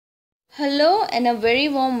Hello and a very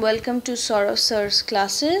warm welcome to Saurav Sir's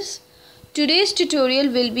classes. Today's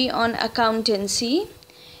tutorial will be on accountancy.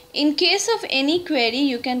 In case of any query,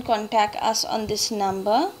 you can contact us on this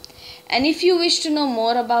number. And if you wish to know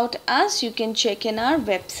more about us, you can check in our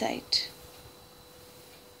website.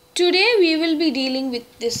 Today we will be dealing with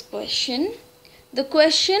this question. The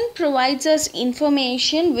question provides us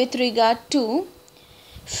information with regard to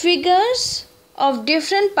figures of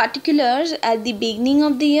different particulars at the beginning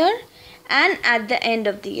of the year and at the end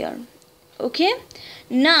of the year. Okay,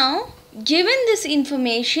 now given this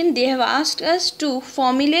information, they have asked us to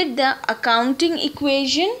formulate the accounting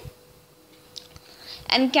equation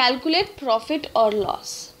and calculate profit or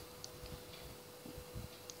loss.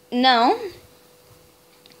 Now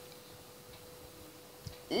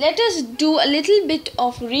let us do a little bit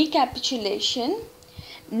of recapitulation.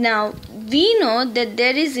 Now we know that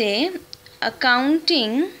there is a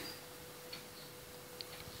accounting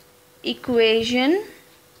equation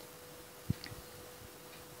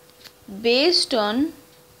based on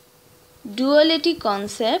duality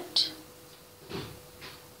concept,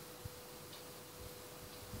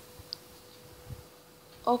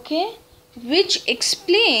 okay, which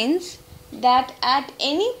explains that at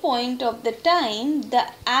any point of the time the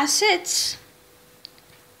assets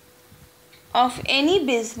of any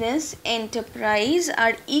business enterprise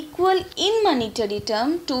are equal in monetary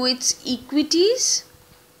term to its equities,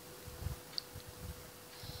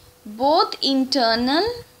 both internal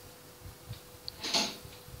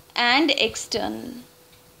and external.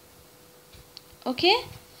 Okay,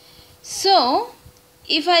 so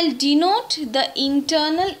if I'll denote the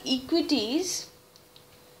internal equities,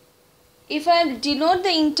 if I denote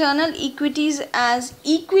the internal equities as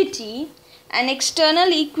equity and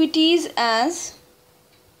external equities as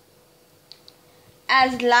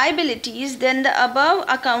liabilities, then the above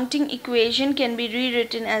accounting equation can be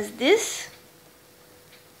rewritten as this: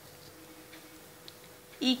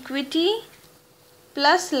 equity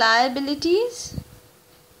plus liabilities,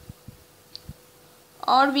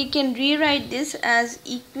 or we can rewrite this as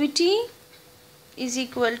equity is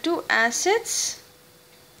equal to assets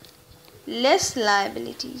less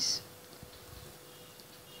liabilities.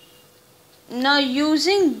 Now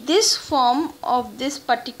using this form of this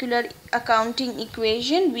particular accounting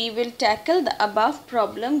equation, we will tackle the above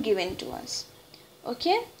problem given to us.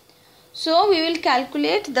 Okay, so we will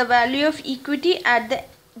calculate the value of equity at the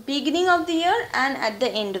beginning of the year and at the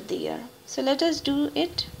end of the year. So let us do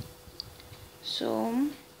it. So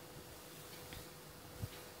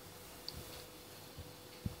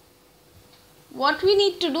what we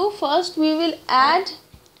need to do first, we will add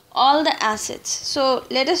all the assets. So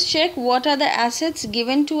let us check what are the assets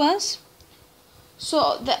given to us.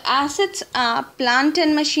 So the assets are plant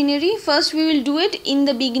and machinery. First we will do it in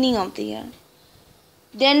the beginning of the year.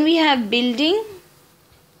 Then we have building,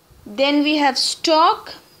 then we have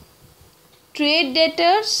stock, trade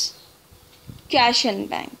debtors, cash and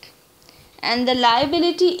bank, and the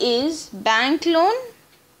liability is bank loan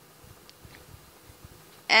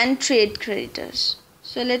and trade creditors.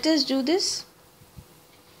 So let us do this.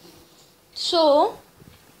 So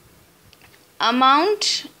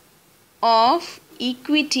amount of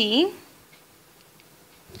equity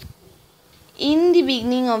in the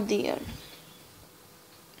beginning of the year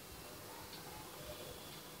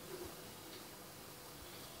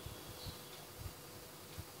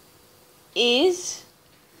is,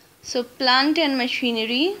 so plant and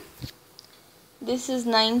machinery, this is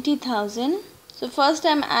 90,000. So first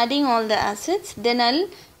I am adding all the assets, then I'll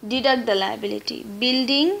deduct the liability.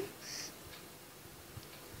 Building,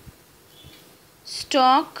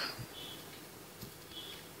 stock,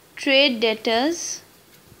 trade debtors,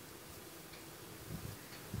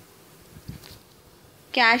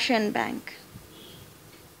 cash and bank.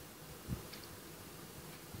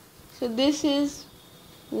 So this is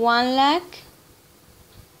 1 lakh.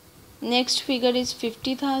 Next figure is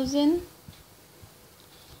 50,000,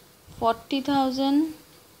 40,000,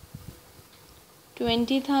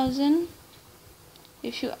 20,000.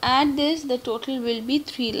 If you add this, the total will be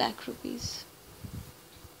 3 lakh rupees.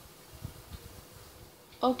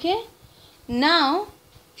 Okay, now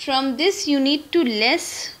from this you need to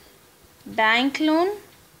less bank loan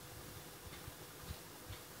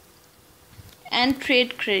and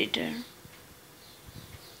trade creditor.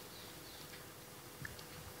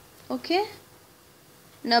 Okay,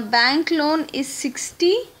 now bank loan is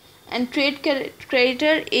 60 and trade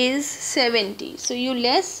creditor is 70. So you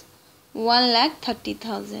less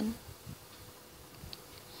 1,30,000,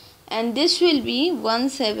 and this will be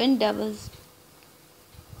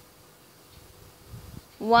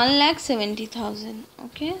 1,70,000.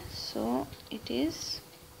 Okay, so it is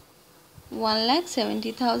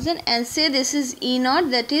 1,70,000, and say this is E0,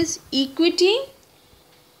 that is equity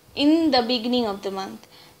in the beginning of the month,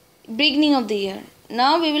 beginning of the year.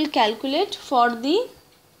 Now we will calculate for the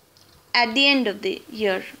at the end of the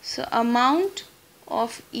year. So amount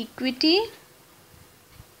of equity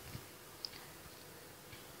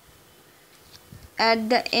at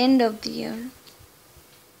the end of the year.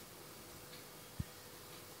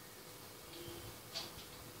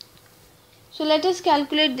 So let us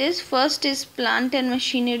calculate this. First is plant and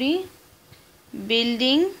machinery,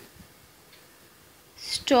 building,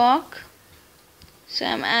 stock. So I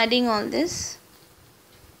am adding all this.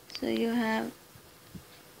 So you have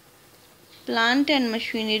plant and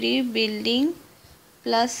machinery, building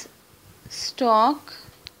plus stock,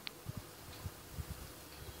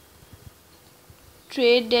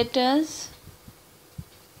 trade debtors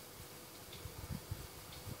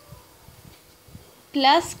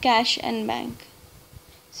plus cash and bank.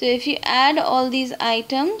 So if you add all these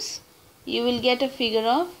items, you will get a figure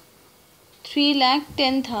of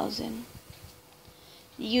 3,10,000.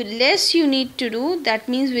 Less you need to do, that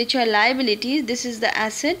means which are liabilities. This is the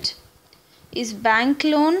asset, is bank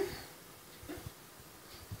loan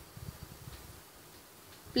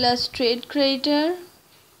plus trade creditor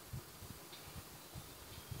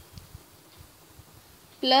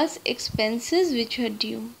plus expenses which are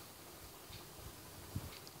due.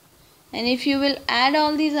 And if you will add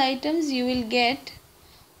all these items, you will get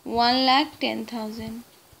 1,10,000.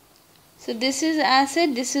 So this is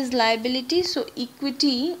asset, this is liability. So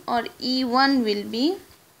equity or E1 will be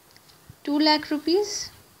 2 lakh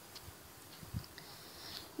rupees.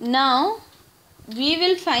 Now we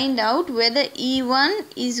will find out whether E1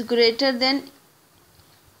 is greater than,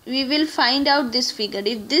 we will find out this figure.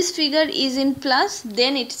 If this figure is in plus,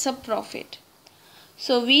 then it's a profit.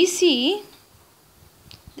 So we see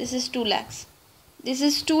this is 2 lakhs. This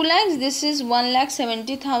is 2 lakhs, this is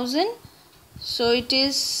 1,70,000. So it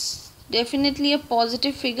is definitely a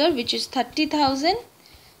positive figure, which is 30,000.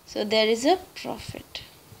 So there is a profit.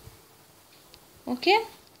 Okay.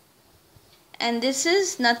 And this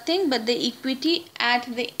is nothing but the equity at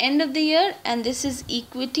the end of the year, and this is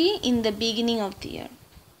equity in the beginning of the year.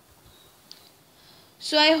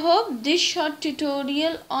 So I hope this short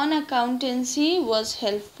tutorial on accountancy was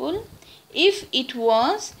helpful. If it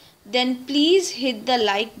was, then please hit the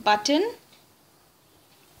like button.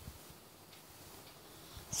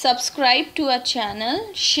 Subscribe to our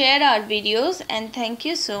channel, share our videos, and thank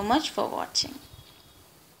you so much for watching.